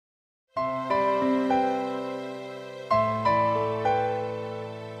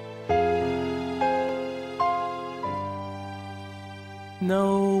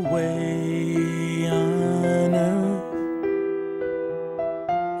No way on earth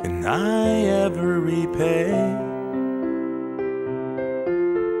can I ever repay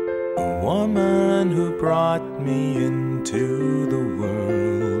a woman who brought me into the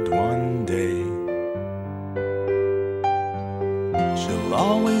world one day. She'll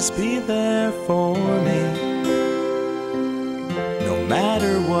always be there for me, no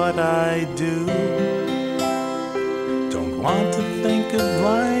matter what I do. Want to think of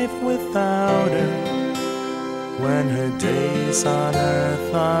life without her when her days on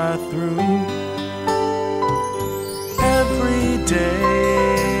earth are through. Every day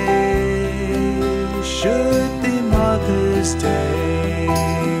should be Mother's Day.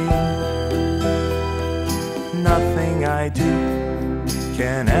 Nothing I do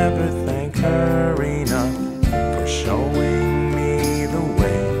can ever thank her enough for showing me the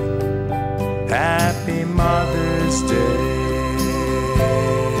way. Happy Mother's Day.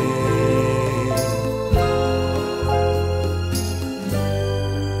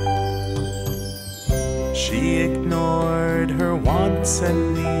 She ignored her wants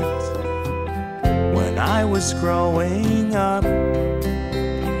and needs when I was growing up.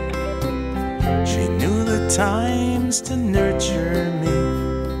 She knew the times to nurture me,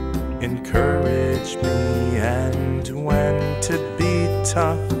 encourage me, and when to be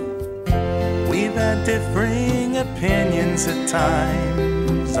tough. We've had differing opinions at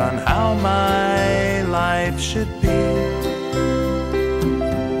times on how my life should be,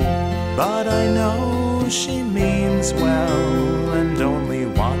 but I know she means well and only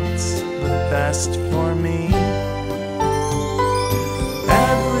wants the best for me.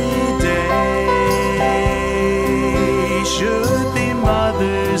 Every day should be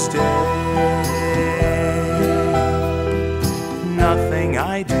Mother's Day. Nothing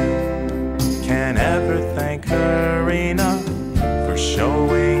I do can ever thank her enough for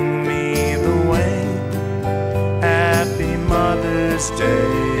showing me the way. Happy Mother's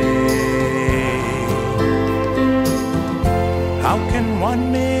Day. How can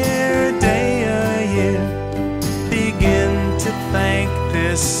one mere day a year begin to thank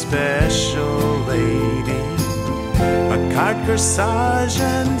this special lady? A card, corsage,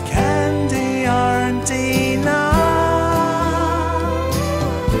 and candy aren't enough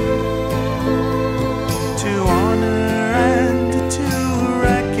to honor and to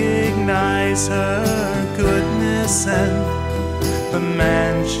recognize her goodness and the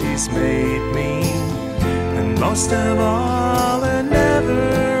man she's made me. And most of all, her never-ending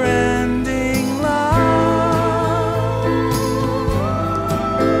love.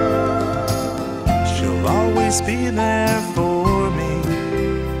 She'll always be there for me,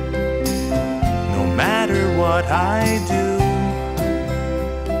 no matter what I do.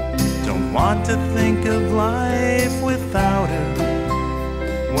 Don't want to think of life without her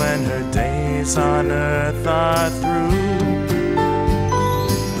when her days on earth are through.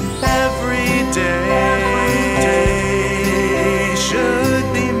 Every day should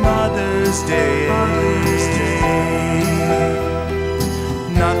be Mother's Day.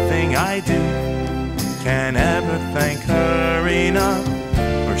 Nothing I do can ever thank her enough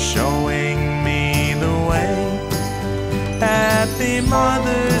for showing me the way. Happy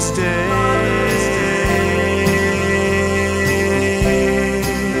Mother's Day.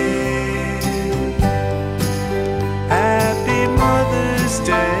 Happy Mother's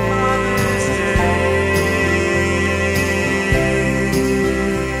Day.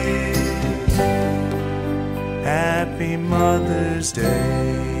 Happy Mother's Day.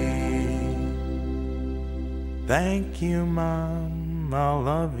 Thank you, Mom. I'll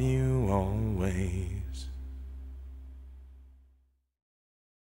love you always.